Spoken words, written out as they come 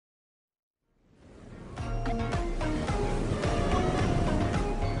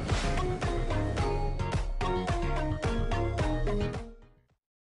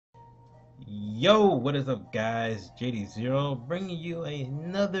Yo, what is up, guys? JDZero bringing you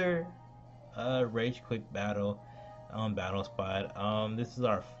another rage quit battle on Battle Spot. This is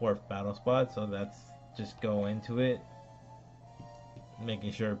our fourth battle spot, so let's just go into it,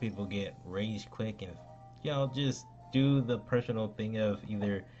 making sure people get rage quick and just do the personal thing of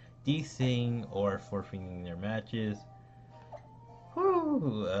either DCing or forfeiting their matches.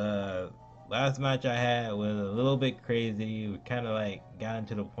 Whew, last match I had was a little bit crazy. We kind of like got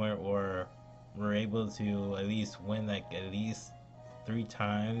into the point where we're able to at least win like at least 3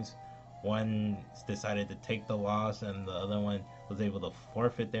 times. One decided to take the loss, and the other one was able to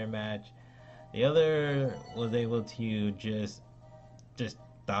forfeit their match. The other was able to just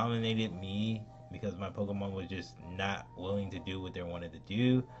dominated me because my Pokemon was just not willing to do what they wanted to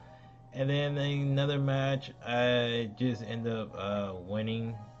do. And then another match, I just end up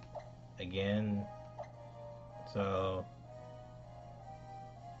winning again. So,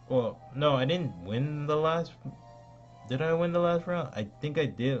 well, no, I didn't win the last. Did I win the last round? I think I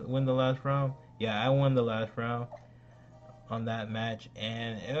did win the last round. Yeah, I won the last round on that match,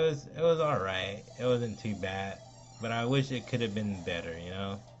 and it was all right. It wasn't too bad, but I wish it could have been better.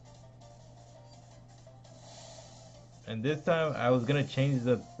 And this time I was gonna change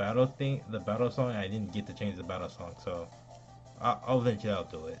the battle thing, the battle song. I didn't get to change the battle song, so I'll eventually I'll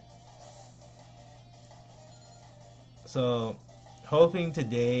do it. So, hoping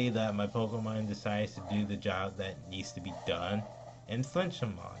today that my Pokemon decides to do the job that needs to be done. And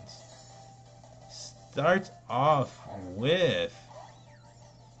Flinchemons starts off with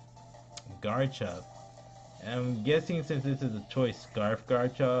Garchomp. And I'm guessing since this is a choice Scarf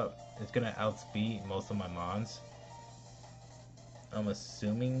Garchomp, it's gonna outspeed most of my Mons. I'm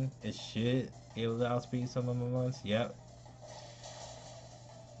assuming it should be able to outspeed some of my Mons. Yep.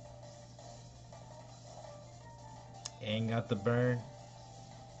 And got the burn.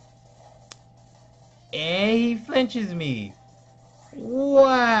 And he flinches me.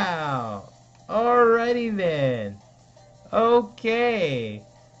 Wow. Alrighty then. Okay.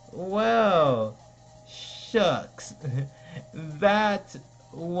 Well, shucks. That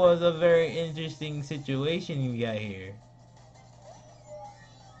was a very interesting situation you got here.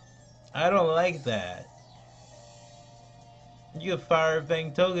 I don't like that. You Fire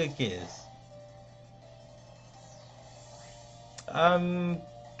Fang Togekiss. I'm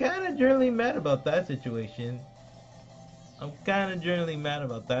kind of generally mad about that situation. I'm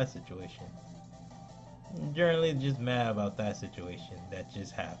generally just mad about that situation that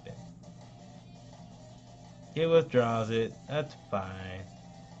just happened. He withdraws it. That's fine.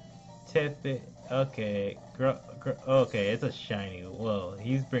 Tip it. Okay. Okay, it's a shiny. Well,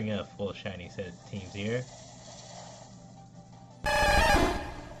 he's bringing a full shiny set of teams here.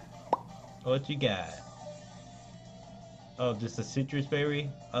 What you got? Oh, just a citrus berry?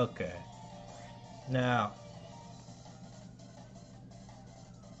 Okay. Now,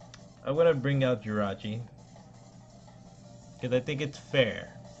 I'm gonna bring out Jirachi. Because I think it's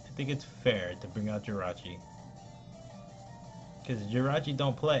fair. I think it's fair to bring out Jirachi. Because Jirachi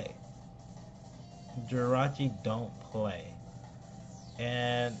don't play.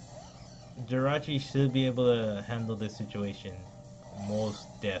 And Jirachi should be able to handle this situation. Most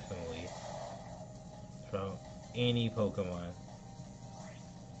definitely. From any Pokemon.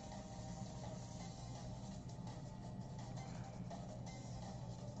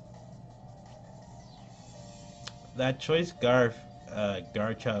 That choice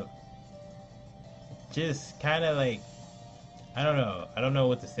Garchomp just kind of like, I don't know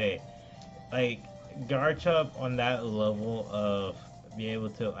what to say. Like, Garchomp on that level of being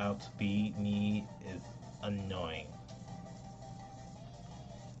able to outspeed me is annoying.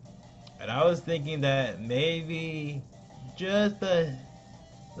 And I was thinking that maybe, just a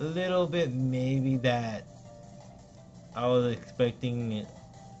little bit, maybe that I was expecting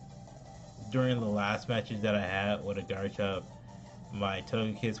during the last matches that I had with a Garchomp, my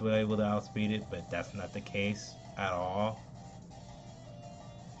Togekiss were able to outspeed it, but that's not the case at all.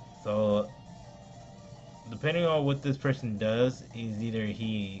 So, depending on what this person does, is either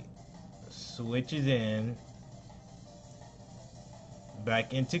he switches in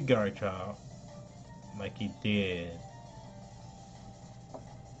back into Garchomp, like he did,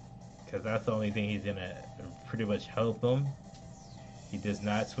 because that's the only thing he's gonna pretty much help him. He does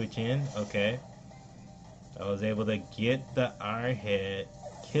not switch in. Okay. I was able to get the Iron Head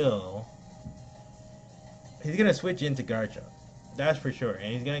kill. He's gonna switch into Garchomp. That's for sure.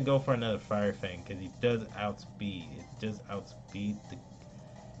 And he's gonna go for another Fire Fang because he does outspeed. It does outspeed the.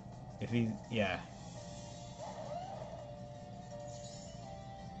 If he. Yeah.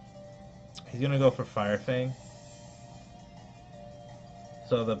 He's gonna go for Fire Fang.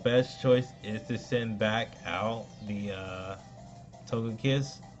 So the best choice is to send back out the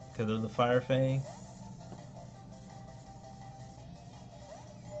Togekiss because of the Fire Fang.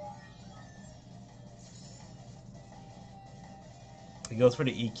 He goes for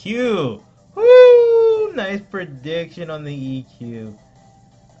the EQ. Woo! Nice prediction on the EQ.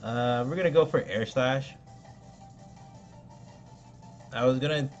 We're gonna go for Air Slash. I was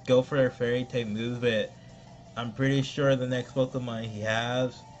gonna go for a Fairy type move, but I'm pretty sure the next Pokemon he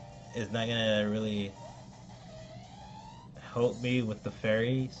has is not gonna really help me with the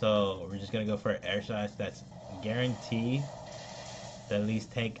Fairy, so we're just gonna go for Air Slash. That's guaranteed to at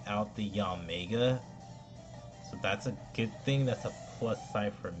least take out the Yamega. So that's a good thing. That's a plus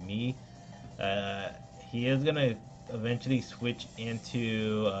side for me. He is gonna eventually switch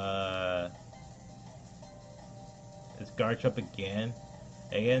into his Garchomp again.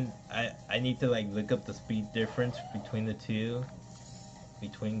 Again, I need to like look up the speed difference between the two,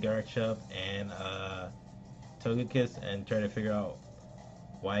 between Garchomp and Togekiss, and try to figure out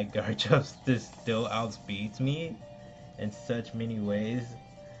why Garchomp still outspeeds me in such many ways.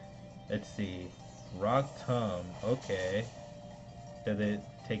 Let's see. Rock Tomb. Okay. Does it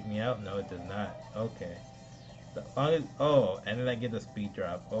take me out? No, it does not. Okay. Oh, and then I get the speed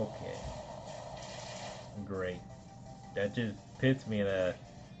drop. Okay. Great. That just puts me in a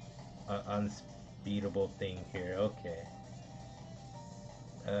unspeedable thing here. Okay.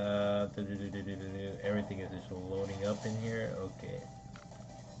 Everything is just loading up in here. Okay.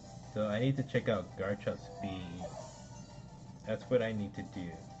 So I need to check out Garchomp's speed. That's what I need to do.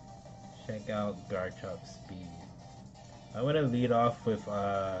 Check out Garchomp's speed. I'm gonna lead off with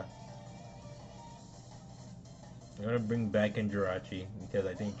I'm gonna bring back in Jirachi because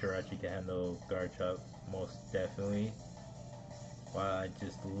I think Jirachi can handle Garchomp most definitely. While I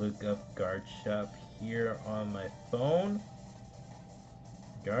just look up Garchomp here on my phone.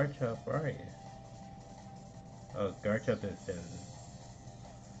 Garchomp, where are you? Oh, Garchomp is in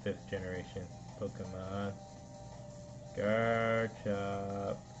 5th generation Pokemon.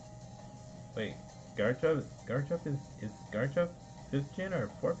 Garchomp. Wait, Garchomp is Garchomp 5th gen or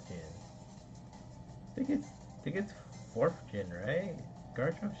 4th gen? I think it's 4th gen, right?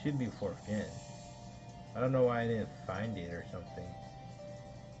 Garchomp should be 4th gen. I don't know why I didn't find it or something.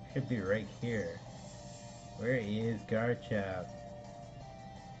 It should be right here. Where is Garchomp?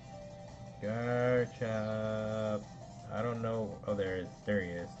 Garchomp. I don't know. Oh, there he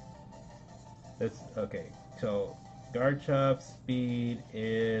is. That's okay. So Garchomp's speed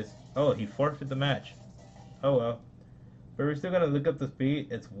is. Oh, he forfeited the match. Oh well. But we're still gonna look up the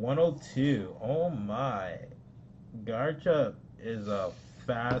speed. It's 102. Oh my. Garchomp is a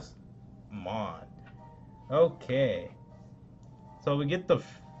fast mon. Okay. So we get the.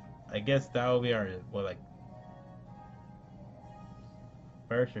 I guess that will be our like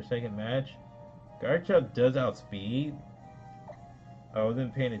first or second match. Garchomp does outspeed. I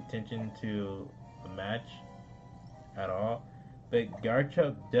wasn't paying attention to the match at all. But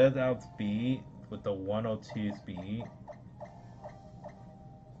Garchomp does outspeed with the 102 speed.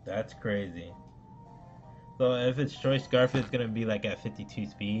 That's crazy. So if it's Choice Scarf, it's gonna be like at 52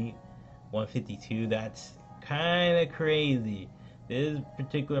 speed. 152, that's kind of crazy. This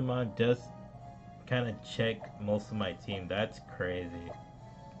particular mod does kind of check most of my team. That's crazy.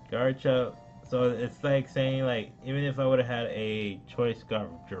 Garchomp. So it's like saying like even if I would have had a Choice Scarf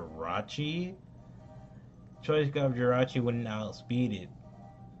Jirachi, wouldn't outspeed it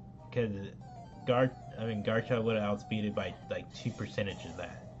because Garchomp would have outspeeded by like 2% of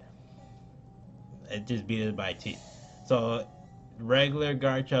that. It just beat it by 2. So regular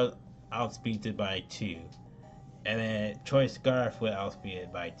Garchomp outspeeds it by 2, and then Choice Scarf would outspeed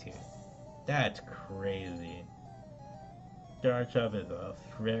it by 2. That's crazy. Garchomp is a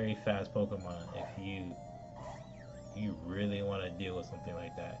very fast Pokemon if you really want to deal with something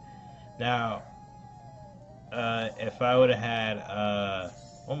like that. Now, if I would have had,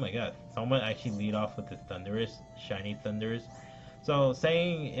 oh my god, someone actually lead off with the Thundurus, Shiny Thundurus. So,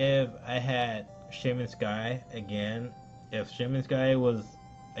 saying if I had Shaman Sky again, if Shaman Sky was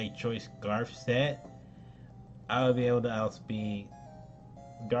a Choice Scarf set, I would be able to outspeed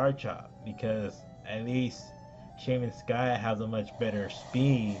Garchomp because at least Shaman Sky has a much better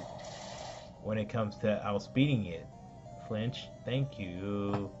speed when it comes to outspeeding it. Flinch, thank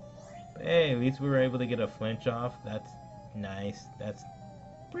you. But hey, at least we were able to get a flinch off. That's nice. That's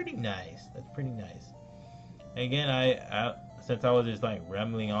pretty nice. Again, I since I was just like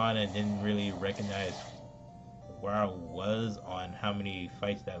rambling on and didn't really recognize where I was on how many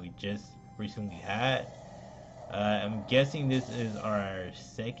fights that we just recently had. I'm guessing this is our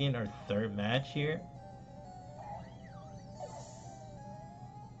second or third match here.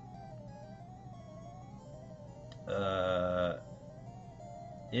 Uh,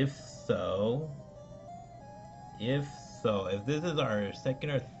 if so, if if this is our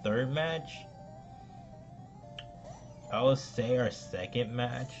second or third match, I would say our second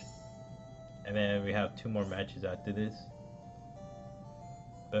match, and then we have two more matches after this.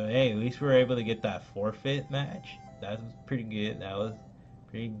 But hey, at least we were able to get that forfeit match. That was pretty good. That was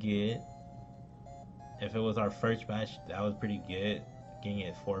pretty good. If it was our first match, that was pretty good. Getting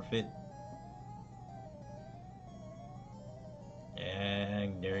it forfeit.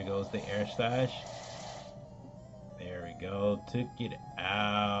 And there goes the air slash. There we go. Took it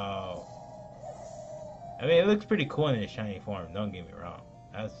out. I mean, it looks pretty cool in its shiny form. Don't get me wrong.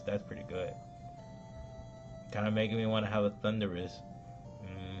 That's pretty good. Kind of making me want to have a Thundurus.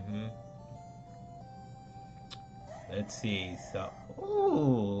 Mm-hmm. Let's see. So,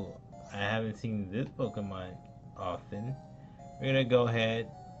 ooh, I haven't seen this Pokemon often. We're gonna go ahead,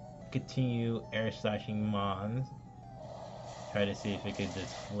 continue air slashing Mons. Try to see if it could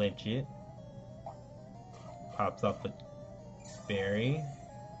just flinch it. Pops off a berry.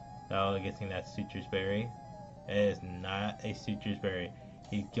 Oh, I'm guessing that's Citrus Berry. It is not a Citrus Berry.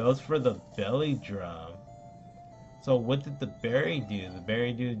 He goes for the belly drum. So what did the berry do? The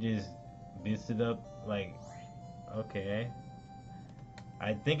berry dude just boosted up like, okay.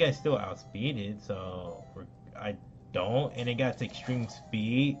 I think I still outspeeded, so I don't, and it got extreme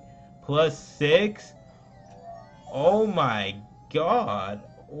speed plus 6. Oh my god.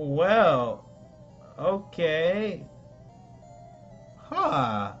 Well, okay.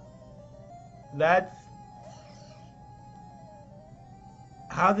 Huh. That's,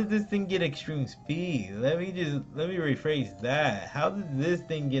 how did this thing get extreme speed? Let me rephrase that. How did this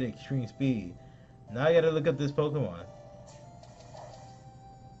thing get extreme speed? Now I gotta look up this Pokemon.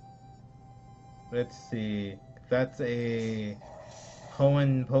 Let's see. That's a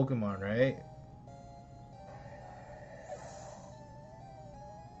Hoenn Pokemon, right?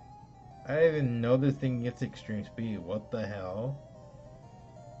 I didn't even know this thing gets extreme speed. What the hell?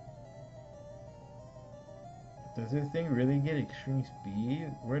 Does this thing really get extreme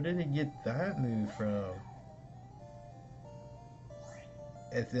speed? Where did it get that move from?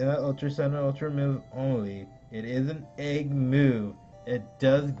 It's an Ultra Sun Ultra move only. It is an egg move. It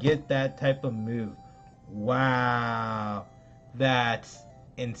does get that type of move. Wow. That's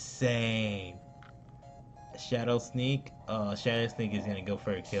insane. Shadow Sneak? Shadow Sneak is gonna go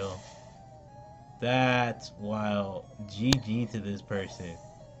for a kill. That's wild. GG to this person.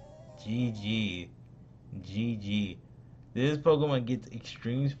 GG. GG. This Pokemon gets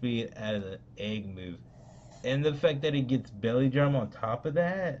extreme speed as an egg move. And the fact that it gets belly drum on top of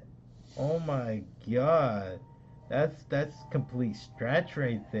that, oh my god. That's complete stretch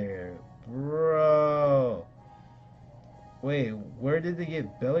right there. Bro. Wait, where did it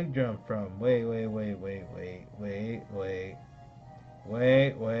get belly drum from? Wait.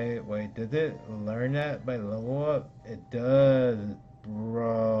 Did it learn that by level up? It does,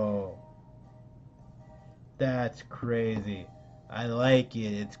 bro. That's crazy. I like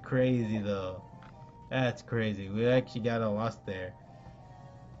it. It's crazy though. That's crazy. We actually got a loss there.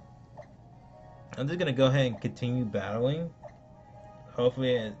 I'm just gonna go ahead and continue battling.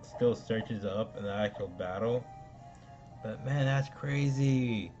 Hopefully it still searches up in the actual battle. But man, that's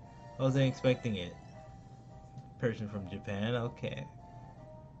crazy. I wasn't expecting it. Person from Japan, okay.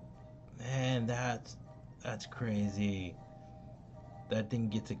 Man, that's crazy. That thing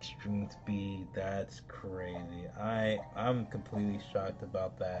gets extreme speed. That's crazy. I'm completely shocked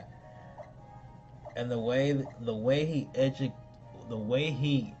about that. And the way he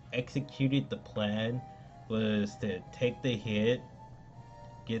executed the plan was to take the hit,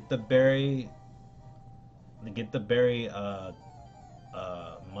 get the berry,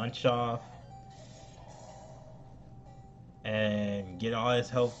 munch off, and get all his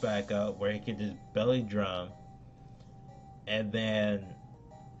health back up where he could just belly drum, and then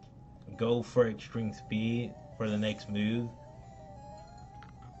go for extreme speed for the next move.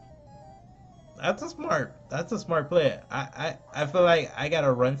 That's a smart play. I feel like I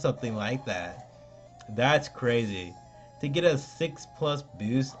gotta run something like that. That's crazy. To get a 6+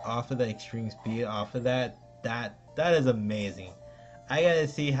 boost off of the extreme speed off of that is amazing. I gotta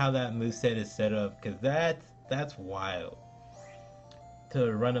see how that moveset is set up, because that's wild.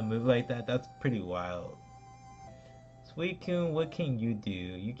 To run a move like that, that's pretty wild. Suicune, what can you do?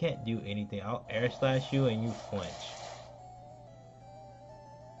 You can't do anything. I'll air slash you and you flinch.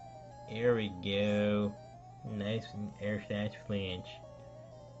 Here we go. Nice and air slash flinch.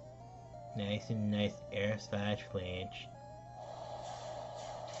 Nice and nice air slash flinch.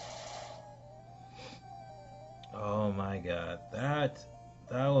 Oh my god. That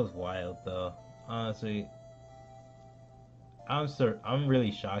was wild though. Honestly. I'm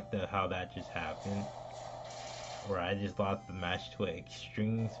really shocked at how that just happened. Where I just lost the match to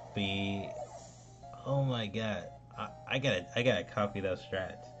extreme speed. Oh my god. I gotta copy those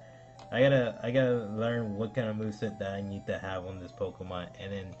strats. I gotta learn what kind of moveset that I need to have on this Pokemon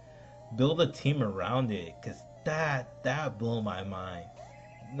and then build a team around it, cause that blew my mind.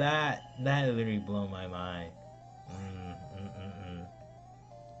 That literally blew my mind. Mm, mm, mm, mm.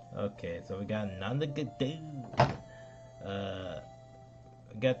 Okay, so we got Nandagadoo.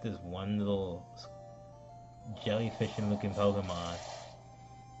 We got this one little jellyfishing looking Pokemon.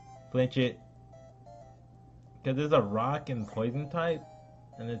 Flinch it, cause it's a rock and poison type,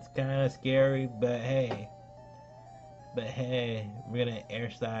 and it's kind of scary. But hey, we're gonna air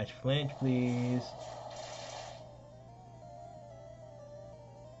slash flinch, please.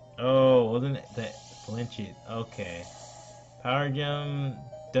 Oh, wasn't it that flinch it? Okay. Power Gem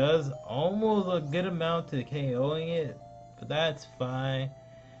does almost a good amount to KOing it, but that's fine.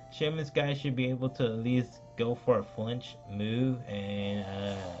 Shaman's guy should be able to at least go for a flinch move and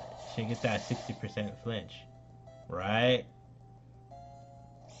should get that 60% flinch, right?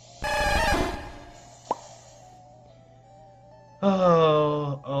 Oh.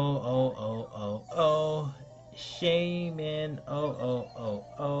 Shaman.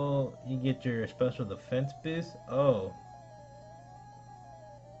 Oh. You get your special defense boost. Oh,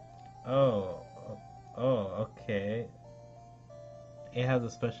 okay. It has a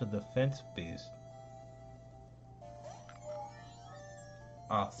special defense boost.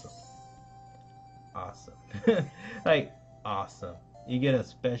 Awesome. Awesome. Like, awesome. You get a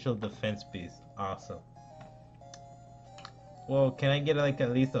special defense boost. Awesome. Well, can I get like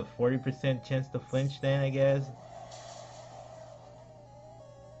at least a 40% chance to flinch then, I guess?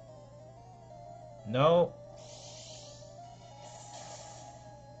 No.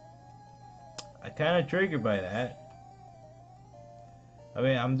 I kind of triggered by that. I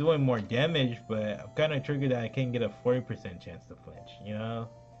mean, I'm doing more damage, but I'm kind of triggered that I can't get a 40% chance to flinch, you know?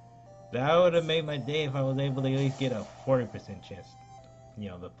 That would have made my day if I was able to at least get a 40% chance,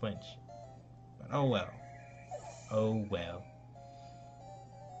 to flinch. But oh well. Oh well.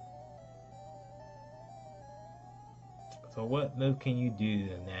 So what move can you do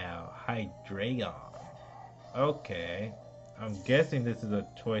now? Hydreigon. Okay. I'm guessing this is a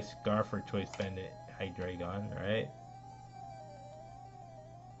Choice Scarf or Choice Bandit Hydreigon, right?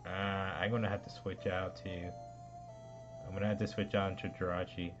 I'm gonna have to switch out too. I'm gonna have to switch out to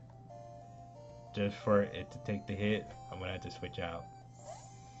Jirachi. Just for it to take the hit, I'm gonna have to switch out.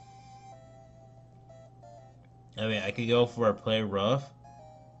 I mean, I could go for a play rough.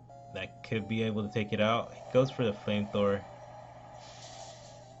 That could be able to take it out. He goes for the flamethrower.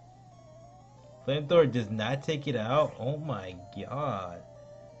 Flamethrower does not take it out. Oh my god.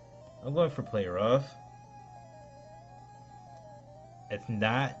 I'm going for play rough. It's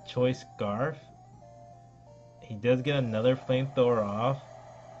not Choice Scarf. He does get another flamethrower off.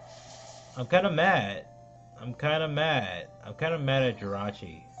 I'm kind of mad. I'm kind of mad at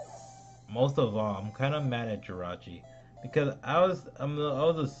Jirachi. Most of all, I'm kind of mad at Jirachi because I was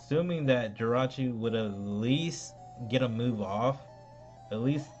assuming that Jirachi would at least get a move off, at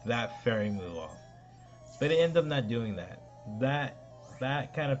least that fairy move off, but it ended up not doing that.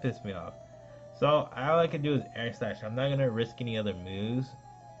 That kind of pissed me off. So all I can do is air slash. I'm not gonna risk any other moves.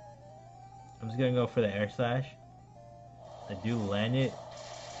 I'm just gonna go for the air slash. I do land it.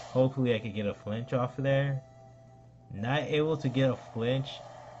 Hopefully I could get a flinch off of there. Not able to get a flinch.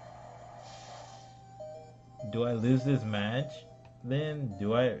 Do I lose this match? Then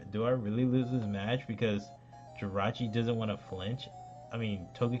do I really lose this match because Jirachi doesn't want to flinch? I mean,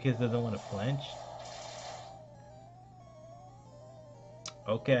 Togekiss doesn't want to flinch.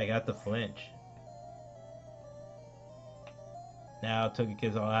 Okay, I got the flinch. Now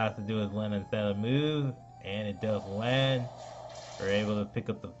Togekiss all I have to do is land instead of move, and it does land. We're able to pick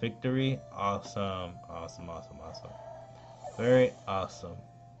up the victory. Awesome. Very awesome.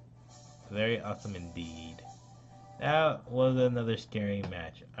 Very awesome indeed. That was another scary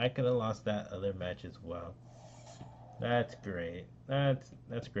match. I could have lost that other match as well. That's great.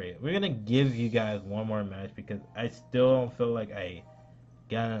 That's great. We're gonna give you guys one more match because I still don't feel like I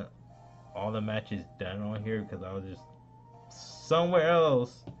got all the matches done on here because I was just somewhere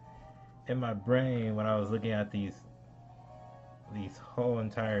else in my brain when I was looking at these whole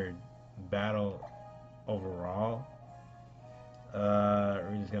entire battle overall.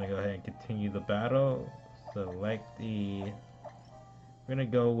 We're just gonna go ahead and continue the battle. Select the. We're gonna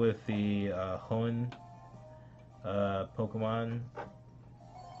go with the Hoenn Pokemon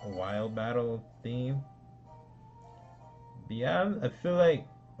Wild Battle theme. But yeah, I feel like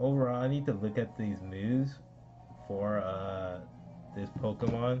overall I need to look at these moves for this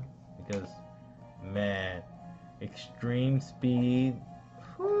Pokemon because man, extreme speed,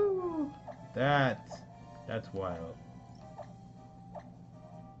 whew, that's wild.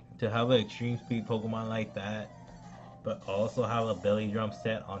 To have an extreme speed Pokemon like that, but also have a belly drum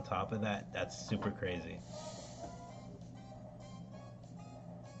set on top of that, that's super crazy.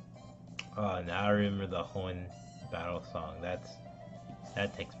 Oh, now I remember the Hoenn battle song. That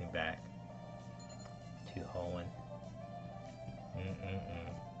takes me back to Hoenn. Mm-mm-mm.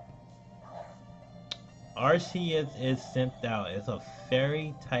 Arceus is simped out. It's a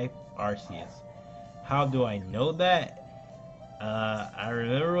fairy type Arceus. How do I know that? I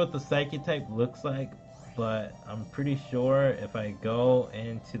remember what the psychic type looks like, but I'm pretty sure if I go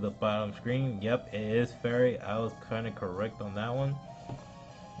into the bottom screen, yep, it is fairy. I was kind of correct on that one.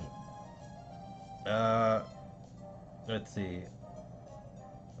 Uh, let's see.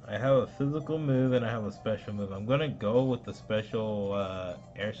 I have a physical move and I have a special move. I'm gonna go with the special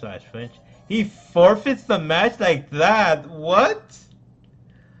air slash flinch. He forfeits the match like that. What?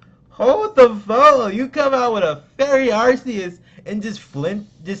 Hold the phone. You come out with a fairy Arceus and just Flint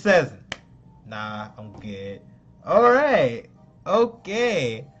just says, "Nah, I'm good." All right.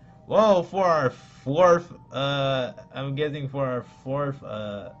 Okay. Well, for our fourth, I'm guessing for our fourth,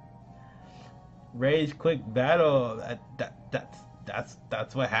 rage quick battle.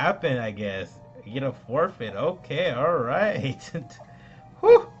 That's what happened. I guess you get a forfeit. Okay. All right.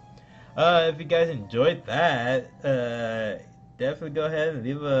 Whew. If you guys enjoyed that, definitely go ahead and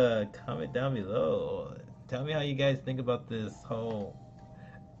leave a comment down below. Tell me how you guys think about this whole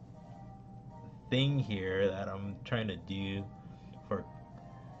thing here that I'm trying to do for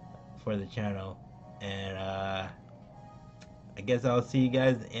for the channel. And I guess I'll see you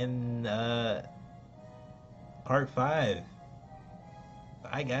guys in part 5.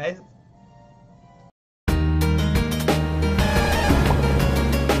 Bye guys.